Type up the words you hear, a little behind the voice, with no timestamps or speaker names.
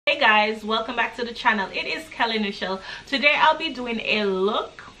Hey guys, welcome back to the channel. It is kellyneshell. Today I'll be doing a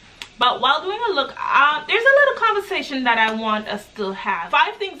look, but while doing a look, there's a little conversation that I want us to have.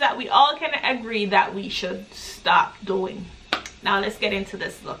 5 things that we all can agree that we should stop doing. Now let's get into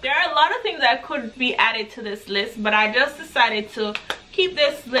this look. There are a lot of things that could be added to this list, but I just decided to keep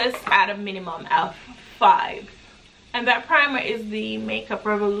this list at a minimum of 5. And that primer is the Makeup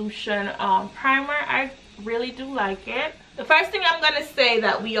Revolution primer. I really do like it. The first thing I'm gonna say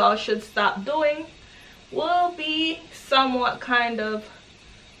that we all should stop doing will be somewhat kind of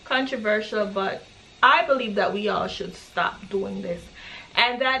controversial, but I believe that we all should stop doing this,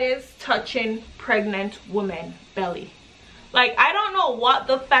 and that is touching pregnant women's belly. Like, I don't know what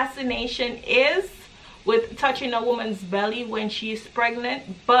the fascination is with touching a woman's belly when she is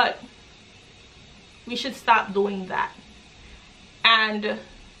pregnant, but we should stop doing that. And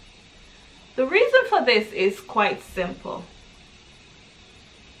the reason for this is quite simple.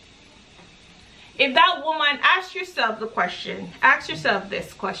 If that woman, ask yourself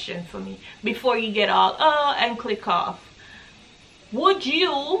this question for me before you get all and click off. Would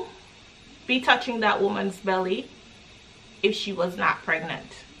you be touching that woman's belly if she was not pregnant?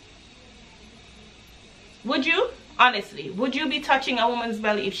 Would you? Honestly, would you be touching a woman's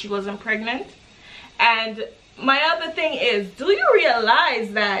belly if she wasn't pregnant? And my other thing is, do you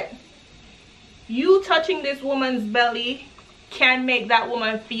realize that you touching this woman's belly can make that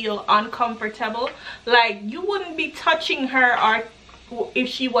woman feel uncomfortable? Like, you wouldn't be touching her if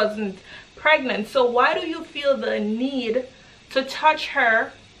she wasn't pregnant. So why do you feel the need to touch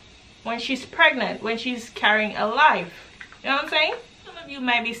her when she's pregnant, when she's carrying a life? You know what I'm saying? Some of you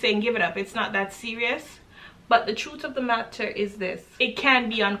might be saying, give it up, it's not that serious. But the truth of the matter is this: it can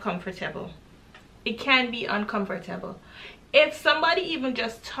be uncomfortable. It can be uncomfortable. If somebody even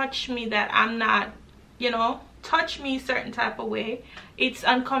just touched me that I'm not, you know, touch me a certain type of way, it's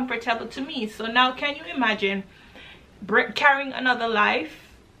uncomfortable to me. So now can you imagine carrying another life?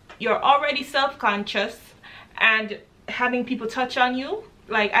 You're already self-conscious and having people touch on you.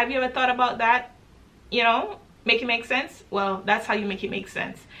 Like, have you ever thought about that? You know, make it make sense? Well, that's how you make it make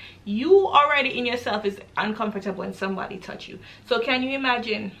sense. You already in yourself is uncomfortable when somebody touch you. So can you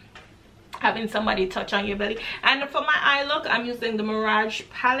imagine having somebody touch on your belly? And for my eye look, I'm using the Mirage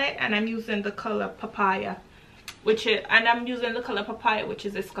palette, and I'm using the color Papaya, which is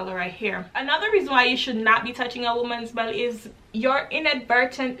this color right here. Another reason why you should not be touching a woman's belly is you're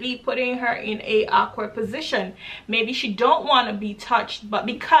inadvertently putting her in a awkward position. Maybe she don't want to be touched, but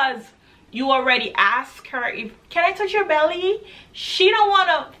because you already ask her, can I touch your belly? She don't want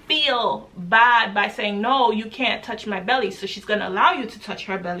to feel bad by saying, no, you can't touch my belly. So she's going to allow you to touch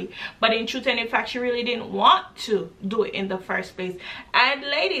her belly. But in truth and in fact, she really didn't want to do it in the first place. And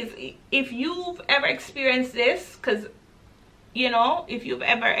ladies, if you've ever experienced this, because, you know, if you've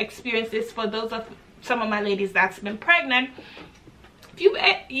ever experienced this, for those of some of my ladies that's been pregnant,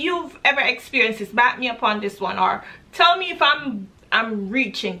 if you've ever experienced this, back me up on this one, or tell me if I'm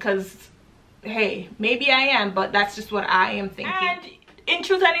reaching, because hey, maybe I am, but that's just what I am thinking. And in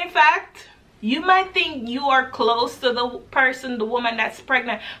truth and in fact, you might think you are close to the person, the woman that's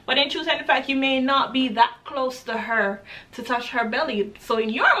pregnant, but in truth and in fact, you may not be that close to her to touch her belly. So in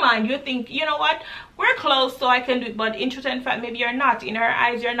your mind, you think, you know what, we're close, so I can do it. But in truth and in fact, maybe you're not. In her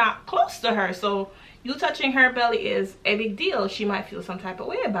eyes, you're not close to her. So you touching her belly is a big deal. She might feel some type of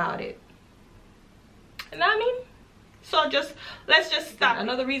way about it. You know what I mean? So let's just stop.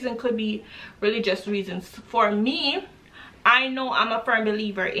 Another reason could be religious reasons. For me, I know I'm a firm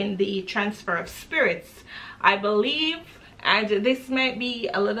believer in the transfer of spirits. I believe, and this might be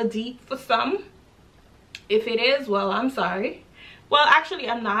a little deep for some. If it is, well, I'm sorry. Well, actually,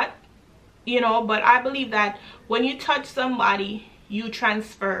 I'm not, you know, but I believe that when you touch somebody, you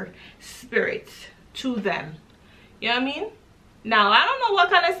transfer spirits to them. You know what I mean? Now, I don't know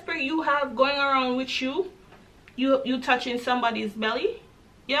what kind of spirit you have going around with you. You touching somebody's belly,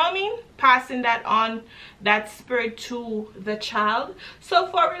 you know what I mean, passing that on, that spirit to the child. So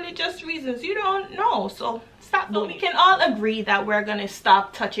for religious reasons, you don't know, so stop doing it. We can all agree that we're gonna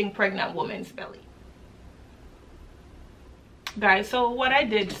stop touching pregnant women's belly, guys. So what I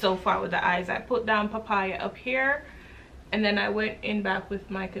did so far with the eyes, I put down Papaya up here, and then I went in back with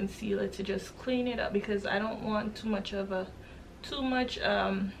my concealer to just clean it up, because I don't want too much.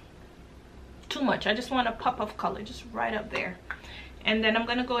 I just want a pop of color just right up there. And then I'm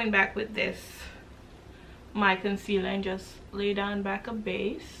gonna go in back with this, my concealer, and just lay down back a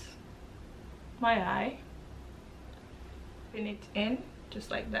base, my eye, pin it in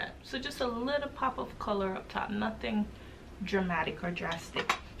just like that. So just a little pop of color up top, nothing dramatic or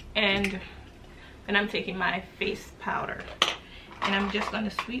drastic. And then I'm taking my face powder And I'm just going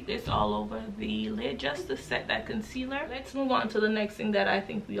to sweep this all over the lid just to set that concealer. Let's move on to the next thing that I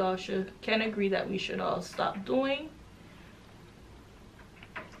think we all can agree that we should all stop doing.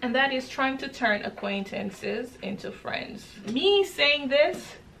 And that is trying to turn acquaintances into friends. Me saying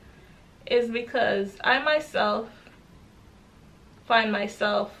this is because I myself find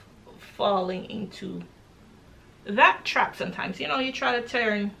myself falling into that trap sometimes. You know, you try to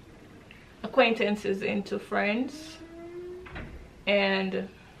turn acquaintances into friends, and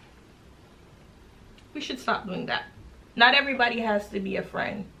we should stop doing that. Not everybody has to be a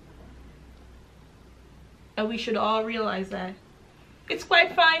friend, and we should all realize that it's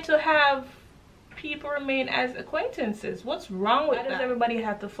quite fine to have people remain as acquaintances. What's wrong with that? Why does everybody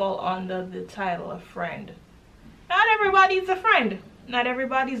have to fall under the title of friend? Not everybody's a friend. Not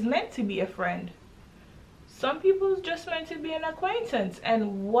everybody's meant to be a friend. Some people is just meant to be an acquaintance,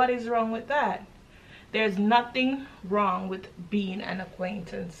 and what is wrong with that? There's nothing wrong with being an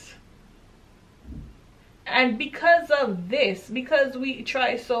acquaintance. And because of this, because we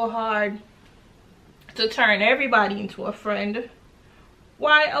try so hard to turn everybody into a friend,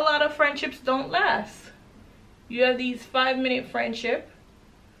 why a lot of friendships don't last. You have these 5-minute friendship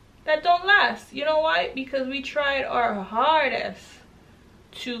that don't last. You know why? Because we tried our hardest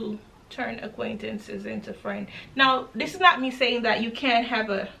to turn acquaintances into friends. Now, this is not me saying that you can't have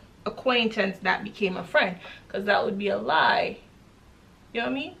a acquaintance that became a friend, because that would be a lie. You know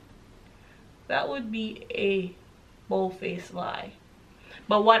what I mean? That would be a bold-faced lie.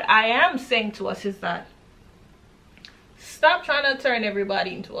 But what I am saying to us is that stop trying to turn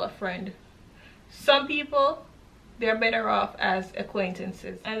everybody into a friend. Some people, they're better off as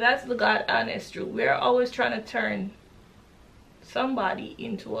acquaintances, and that's the God honest truth. We're always trying to turn somebody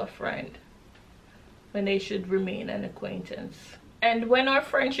into a friend when they should remain an acquaintance. And when our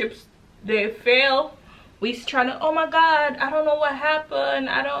friendships, they fail, we try to, oh my God, I don't know what happened.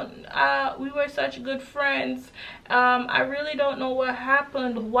 We were such good friends. I really don't know what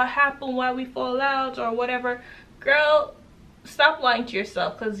happened, why we fall out or whatever. Girl, stop lying to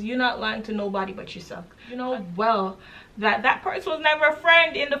yourself, because you're not lying to nobody but yourself. You know well that person was never a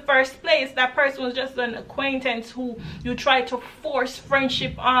friend in the first place. That person was just an acquaintance who you tried to force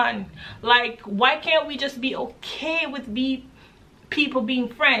friendship on. Like, why can't we just be okay with people being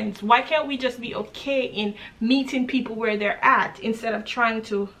friends? Why can't we just be okay in meeting people where they're at, instead of trying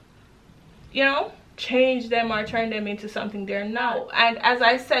to, you know, change them or turn them into something they're not? And as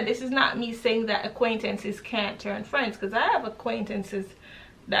I said, this is not me saying that acquaintances can't turn friends, because I have acquaintances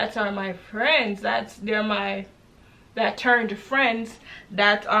that are my friends, that turned friends,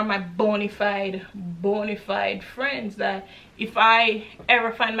 that are my bona fide friends, that if I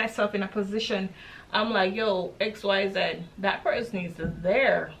ever find myself in a position, I'm like, yo, XYZ, that person is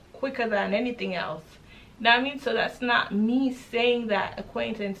there quicker than anything else. You know what I mean? So that's not me saying that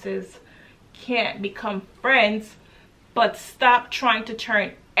acquaintances can't become friends, but stop trying to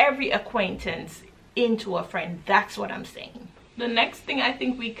turn every acquaintance into a friend. That's what I'm saying. The next thing I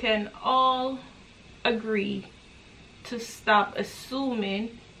think we can all agree to stop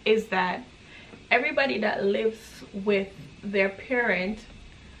assuming is that everybody that lives with their parent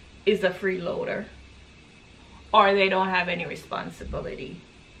is a freeloader, or they don't have any responsibility.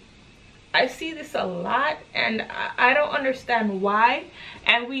 I see this a lot, and I don't understand why.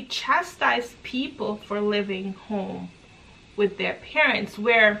 And we chastise people for living home with their parents,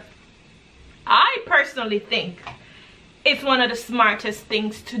 where I personally think it's one of the smartest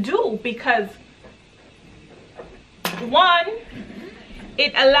things to do, because one,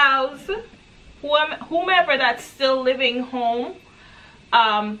 it allows whomever that's still living home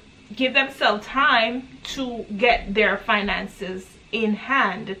give themselves time to get their finances in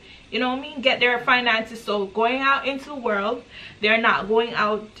hand. You know what I mean? Get their finances, so going out into the world, they're not going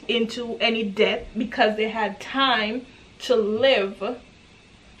out into any debt, because they had time to live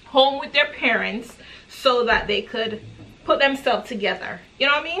home with their parents so that they could put themselves together. You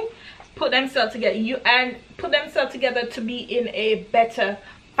know what I mean? Put themselves together to be in a better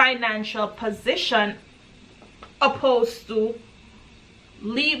financial position, opposed to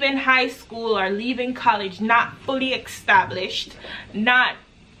leaving high school or leaving college not fully established, not,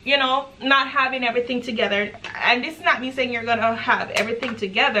 you know, not having everything together. And this is not me saying you're gonna have everything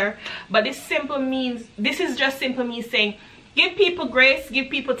together, but this is just simply me saying, give people grace,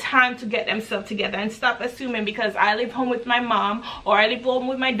 give people time to get themselves together, and stop assuming because I live home with my mom, or I live home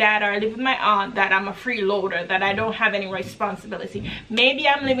with my dad, or I live with my aunt, that I'm a freeloader, that I don't have any responsibility. Maybe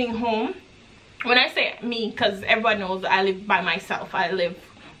I'm living home. When I say me, because everyone knows I live by myself, I live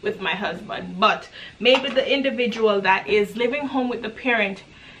with my husband, but maybe the individual that is living home with the parent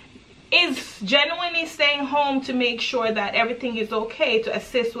is genuinely staying home to make sure that everything is okay, to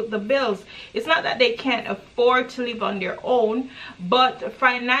assist with the bills. It's not that they can't afford to live on their own, but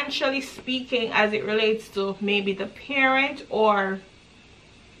financially speaking, as it relates to maybe the parent or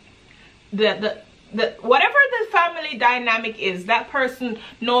the whatever the family dynamic is, that person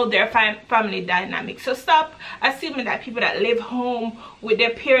know their family dynamic. So stop assuming that people that live home with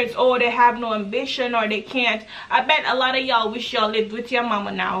their parents, oh, they have no ambition or they can't. I bet a lot of y'all wish y'all lived with your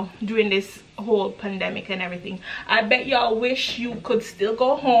mama now during this whole pandemic and everything. I bet y'all wish you could still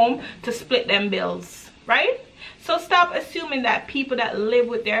go home to split them bills, right? So stop assuming that people that live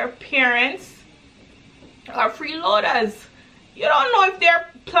with their parents are freeloaders. You don't know if they're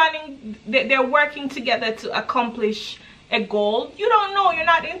planning, they're working together to accomplish a goal. You don't know. You're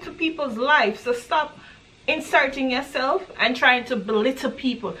not into people's lives. So stop inserting yourself and trying to belittle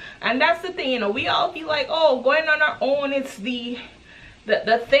people. And that's the thing, you know, we all feel like, oh, going on our own, it's the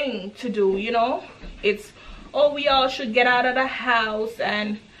thing to do, you know. It's, oh, we all should get out of the house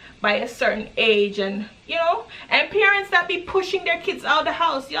and by a certain age, and you know, and parents that be pushing their kids out of the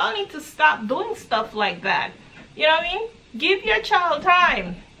house, y'all need to stop doing stuff like that. You know what I mean? Give your child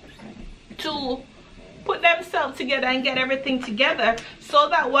time to put themselves together and get everything together, so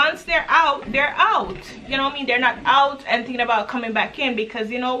that once they're out, they're out. You know what I mean? They're not out and thinking about coming back in,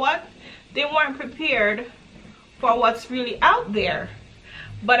 because you know what? They weren't prepared for what's really out there.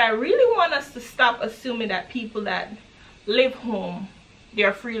 But I really want us to stop assuming that people that live home,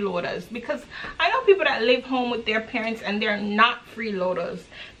 they're freeloaders, because I know people that live home with their parents and they're not freeloaders.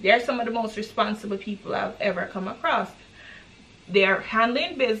 They're some of the most responsible people I've ever come across. They're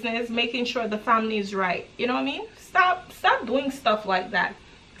handling business, making sure the family is right. You know what I mean? Stop doing stuff like that.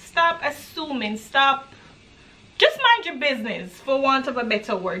 Stop assuming. Stop. Just mind your business, for want of a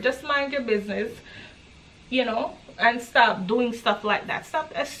better word. Just mind your business, you know, and stop doing stuff like that.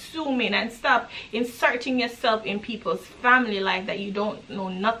 Stop assuming and stop inserting yourself in people's family life that you don't know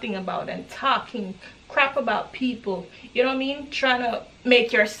nothing about, and talking crap about people, you know what I mean? Trying to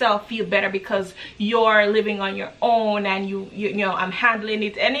make yourself feel better because you're living on your own and you know, I'm handling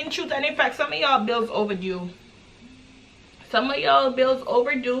it. And in truth and in fact, some of y'all bills overdue. Some of y'all bills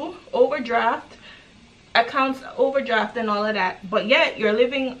overdue, overdraft, accounts overdraft and all of that, but yet you're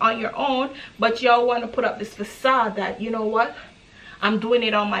living on your own, but y'all want to put up this facade that, you know what, I'm doing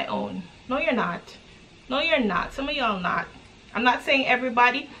it on my own. No, you're not. No, you're not. Some of y'all not. I'm not saying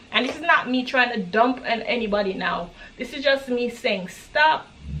everybody, and this is not me trying to dump on anybody now. This is just me saying stop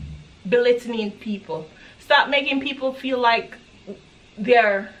belittling people. Stop making people feel like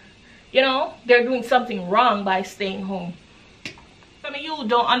they're, you know, they're doing something wrong by staying home. Some of you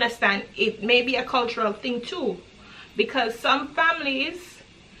don't understand, it may be a cultural thing too, because some families,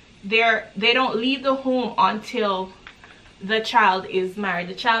 they don't leave the home until the child is married.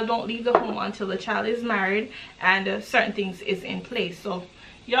 The child don't leave the home until the child is married and certain things is in place. So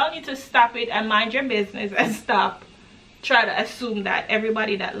y'all need to stop it and mind your business, and stop try to assume that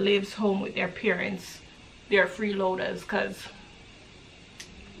everybody that lives home with their parents, they're freeloaders, because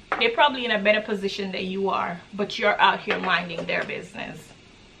they're probably in a better position than you are, but you're out here minding their business.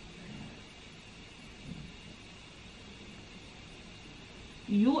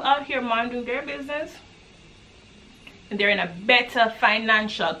 You out here minding their business, and they're in a better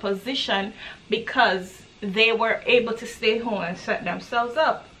financial position because they were able to stay home and set themselves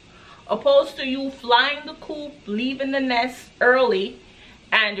up, opposed to you flying the coop, leaving the nest early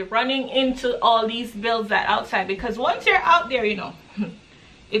and running into all these bills that outside. Because once you're out there, you know,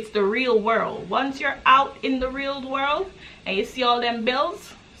 it's the real world. Once you're out in the real world and you see all them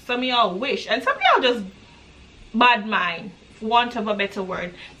bills, some of y'all wish, and some of y'all just bad mind, for want of a better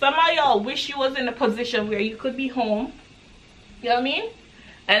word. Some of y'all wish you was in a position where you could be home, you know what I mean,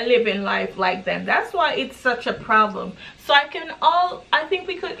 and living life like them. That's why it's such a problem. So I think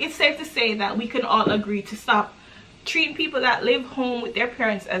it's safe to say that we can all agree to stop treating people that live home with their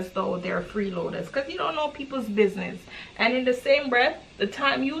parents as though they're freeloaders, because you don't know people's business. And in the same breath, the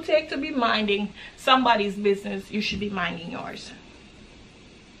time you take to be minding somebody's business, you should be minding yours.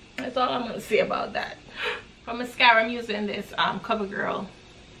 That's all I'm gonna say about that. For mascara, I'm using this CoverGirl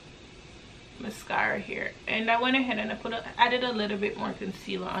mascara here, and I went ahead and I added a little bit more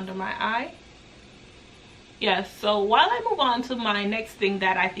concealer under my eye. Yeah, so while I move on to my next thing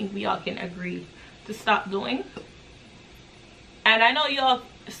that I think we all can agree to stop doing, and I know y'all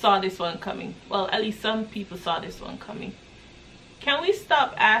saw this one coming, well, at least some people saw this one coming. Can we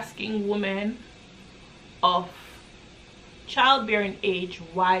stop asking women of childbearing age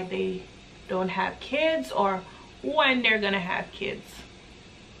why they don't have kids or when they're gonna have kids?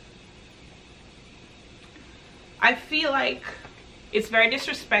 I feel like It's very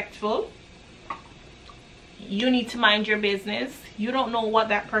disrespectful. You need to mind your business. You don't know what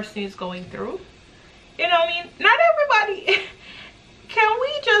that person is going through. You know what I mean? Not everybody. Can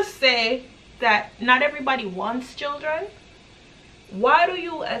we just say that not everybody wants children? Why do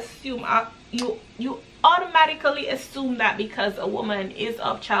you assume you automatically assume that because a woman is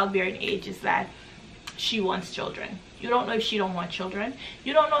of childbearing age is that she wants children? You don't know if she don't want children.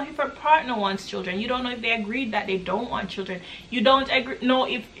 You don't know if her partner wants children. You don't know if they agreed that they don't want children. You don't know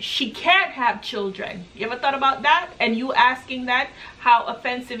if she can't have children. You ever thought about that? And you asking that, how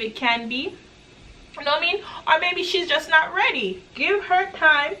offensive it can be? You know what I mean? Or maybe she's just not ready. Give her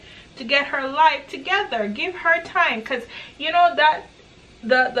time to get her life together. Give her time, because you know that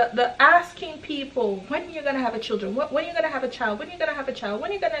the asking people when you're gonna have a children, when you're gonna have a child, when you're gonna have a child,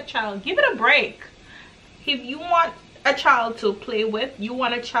 when you're gonna have a child, give it a break. If you want a child to play with, you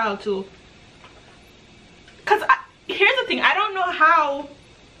want a child to, because here's the thing, I don't know how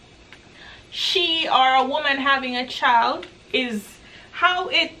she or a woman having a child is, how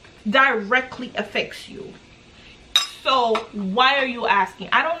it directly affects you. So why are you asking?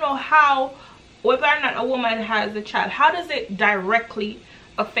 I don't know how, whether or not a woman has a child, how does it directly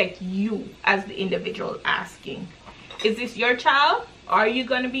affect you as the individual asking? Is this your child? Are you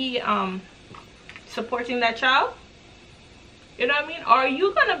going to be supporting that child? You know what I mean? Are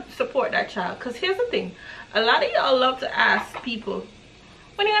you going to support that child? Because here's the thing, a lot of y'all love to ask people,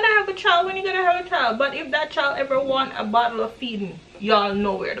 when you gonna have a child, when you gonna have a child? But if that child ever want a bottle of feeding, y'all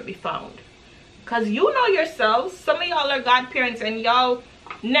know where to be found. Because you know yourselves, some of y'all are godparents and y'all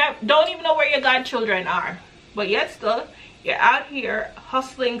don't even know where your godchildren are. But yet still, you're out here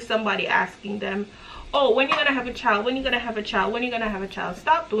hustling somebody, asking them, oh, when you gonna have a child? When you gonna have a child? When you gonna have a child?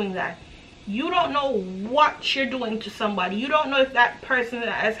 Stop doing that. You don't know what you're doing to somebody. You don't know if that person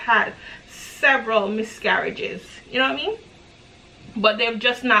has had several miscarriages. You know what I mean? But they've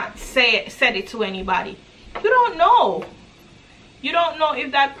just not said it to anybody. You don't know. You don't know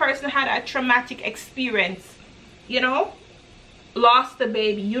if that person had a traumatic experience, you know, lost the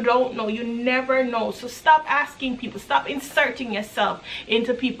baby. You don't know. You never know. So stop asking people. Stop inserting yourself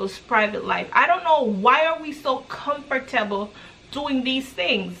into people's private life. I don't know, why are we so comfortable doing these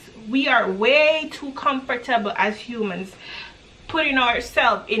things? We are way too comfortable as humans putting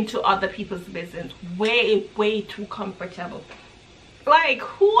ourselves into other people's business. Way too comfortable. Like,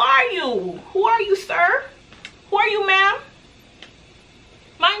 who are you? Who are you, sir? Who are you, ma'am?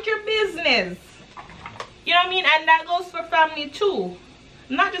 Mind your business. You know what I mean? And that goes for family too.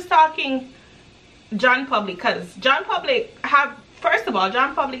 I'm not just talking John Public, because John Public have, first of all,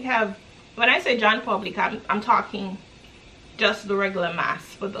 John Public have, when I say John Public, I'm talking just the regular mass,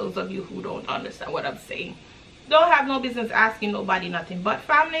 for those of you who don't understand what I'm saying. Don't have no business asking nobody nothing. But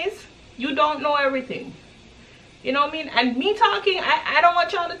families, you don't know everything. You know what I mean? And me talking, I don't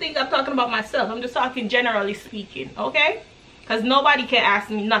want y'all to think I'm talking about myself. I'm just talking generally speaking, okay? Because nobody can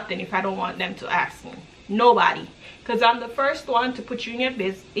ask me nothing if I don't want them to ask me. Nobody. Because I'm the first one to put you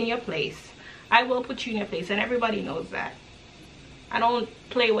in your place. I will put you in your place, and everybody knows that. I don't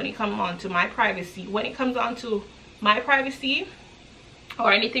play when it comes on to my privacy. When it comes on to my privacy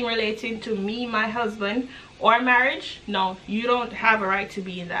or anything relating to me, my husband, or marriage, no, you don't have a right to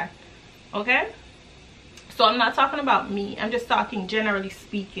be in that, okay? So I'm not talking about me, I'm just talking generally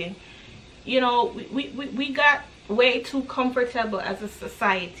speaking. You know, we got way too comfortable as a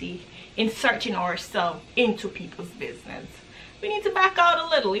society inserting ourselves into people's business. We need to back out a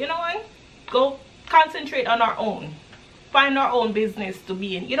little, you know what? Go concentrate on our own. Find our own business to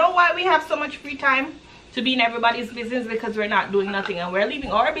be in. You know why we have so much free time to be in everybody's business? Because we're not doing nothing, and we're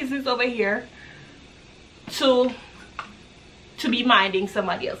leaving our business over here to be minding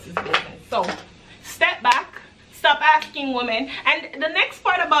somebody else's business. So step back. Stop asking women. And the next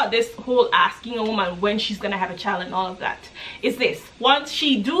part about this whole asking a woman when she's gonna have a child and all of that is this: once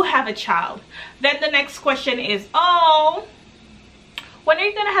she do have a child, then the next question is, oh, when are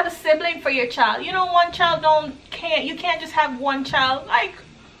you gonna have a sibling for your child? You know, one child you can't just have one child. Like,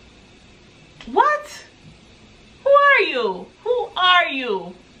 what? Who are you? Who are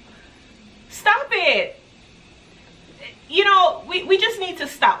you? Stop it. You know, we just need to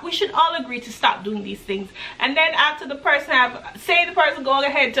stop. We should all agree to stop doing these things. And then after the person say the person go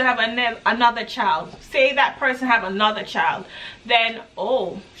ahead to have another child, say that person have another child, then,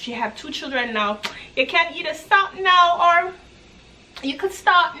 oh, she have 2 children now. You can either stop now, or you could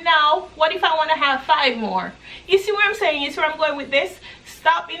stop now. What if I want to have 5 more? You see what I'm saying? You see where I'm going with this?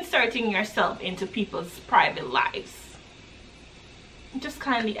 Stop inserting yourself into people's private lives. I'm just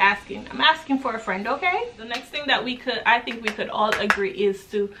kindly asking. I'm asking for a friend, okay? The next thing that I think we could all agree is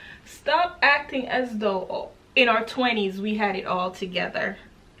to stop acting as though, in our 20s we had it all together.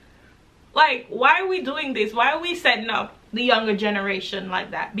 Like, why are we doing this? Why are we setting up the younger generation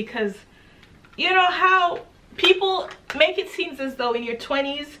like that? Because you know how people make it seem as though in your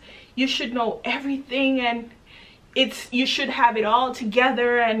 20s you should know everything, and you should have it all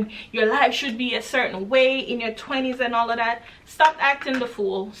together, and your life should be a certain way in your 20s and all of that. Stop acting the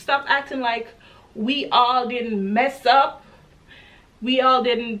fool. Stop acting like we all didn't mess up, we all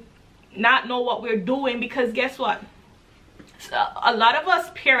didn't not know what we're doing. Because guess what, so a lot of us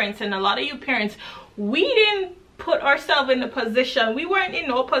parents, and a lot of you parents, we didn't put ourselves in the position. We weren't in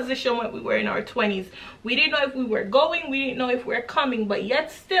no position when we were in our 20s. We didn't know if we were going, we didn't know if we were coming, but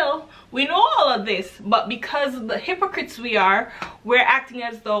yet still we know all of this. But because of the hypocrites we are, we're acting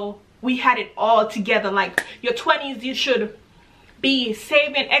as though we had it all together. Like, your 20s, you should be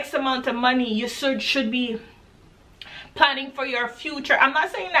saving X amount of money, you should be planning for your future. I'm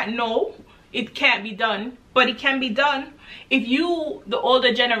not saying that no, it can't be done, but it can be done if you, the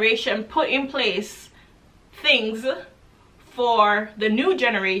older generation, put in place things for the new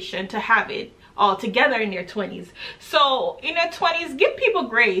generation to have it all together in their 20s. So in their 20s, give people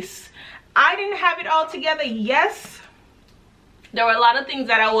grace. I didn't have it all together. Yes, there were a lot of things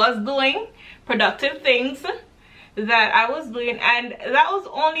that I was doing, productive things that I was doing, and that was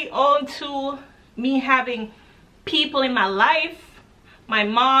only owed to me having people in my life, my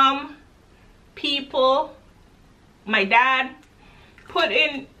mom, people, my dad,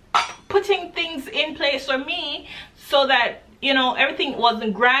 putting things in place for me so that, you know, everything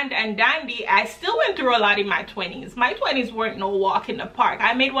wasn't grand and dandy. I still went through a lot in my 20s. My 20s weren't no walk in the park.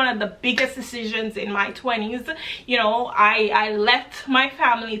 I made one of the biggest decisions in my 20s. You know, I left my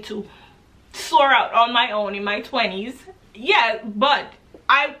family to soar out on my own in my 20s. Yeah, but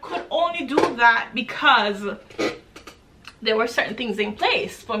I could only do that because there were certain things in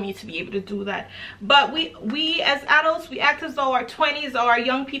place for me to be able to do that. But we as adults, we act as though our 20s, or our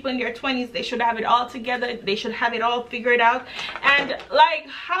young people in their 20s, they should have it all together, they should have it all figured out. And like,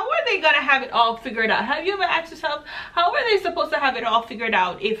 how are they gonna have it all figured out? Have you ever asked yourself, how are they supposed to have it all figured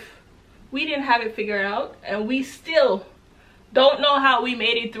out if we didn't have it figured out, and we still don't know how we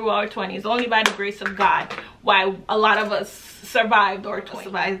made it through our 20s? Only by the grace of God, why a lot of us survived our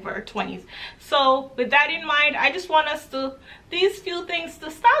 20s. So with that in mind, I just want us to, these few things,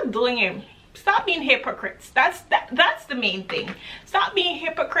 to stop doing it. Stop being hypocrites. That's the main thing. Stop being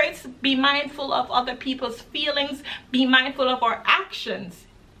hypocrites. Be mindful of other people's feelings. Be mindful of our actions.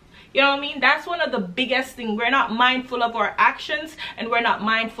 You know what I mean? That's one of the biggest things. We're not mindful of our actions, and we're not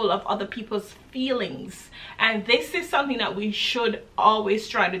mindful of other people's feelings. And this is something that we should always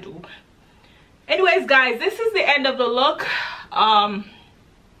try to do. Anyways, guys, this is the end of the look.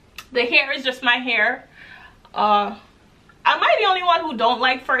 The hair is just my hair. Am I the only one who don't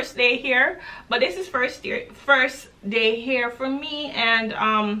like first day hair? But this is first day hair for me,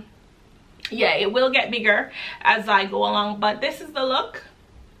 and yeah, it will get bigger as I go along. But this is the look.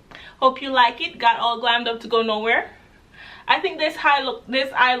 Hope you like it. Got all glammed up to go nowhere. I think this eye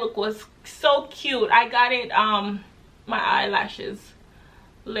look was so cute. I got it my eyelashes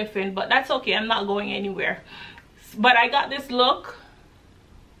lifting, but that's okay. I'm not going anywhere. But I got this look.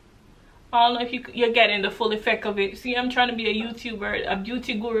 I don't know if you're getting the full effect of it. See, I'm trying to be a YouTuber, a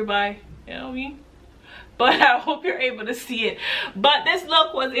beauty guru by, you know what I mean? But I hope you're able to see it. But this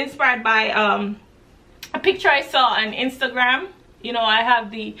look was inspired by a picture I saw on Instagram. You know, I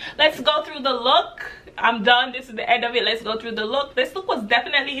have the, let's go through the look. I'm done. This is the end of it. Let's go through the look. This look was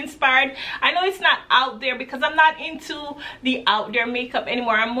definitely inspired. I know it's not out there because I'm not into the out there makeup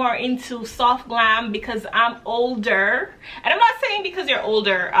anymore. I'm more into soft glam because I'm older. And I'm not saying because you're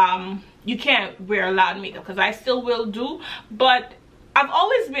older you can't wear a loud makeup, because I still will do, but I've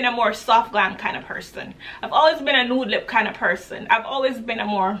always been a more soft glam kind of person. I've always been a nude lip kind of person. I've always been a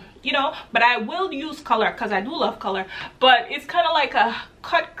more, you know, but I will use color because I do love color. But it's kind of like a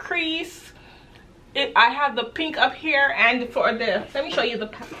cut crease. I have the pink up here, and for the, let me show you the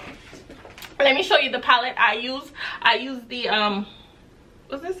palette I use. I use the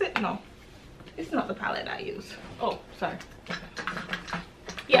was this it? No, it's not the palette I use. Oh, sorry.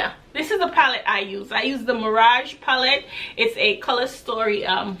 Yeah, this is the palette I use. I use the Mirage palette. It's a Color Story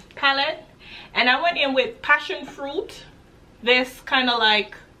palette, and I went in with Passion Fruit. This kind of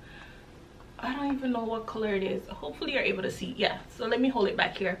like, I don't even know what color it is. Hopefully you're able to see. Yeah, so let me hold it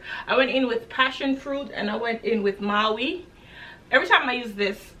back here. I went in with Passion Fruit, and I went in with Maui. Every time I use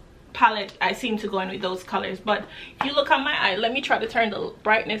this palette, I seem to go in with those colors. But if you look on my eye, let me try to turn the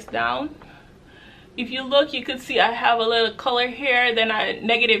brightness down. if you look, you could see I have a little color here, then a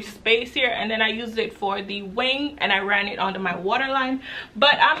negative space here, and then I used it for the wing and I ran it onto my waterline.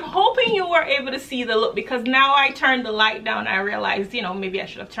 But I'm hoping you were able to see the look, because now I turned the light down. I realized, you know, maybe I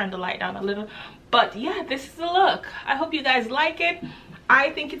should have turned the light down a little. But yeah, this is the look. I hope you guys like it.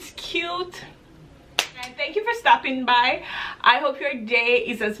 I think it's cute. And thank you for stopping by. I hope your day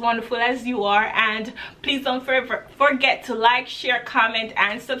is as wonderful as you are, and please don't forget to like, share, comment,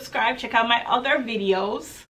 and subscribe. Check out my other videos.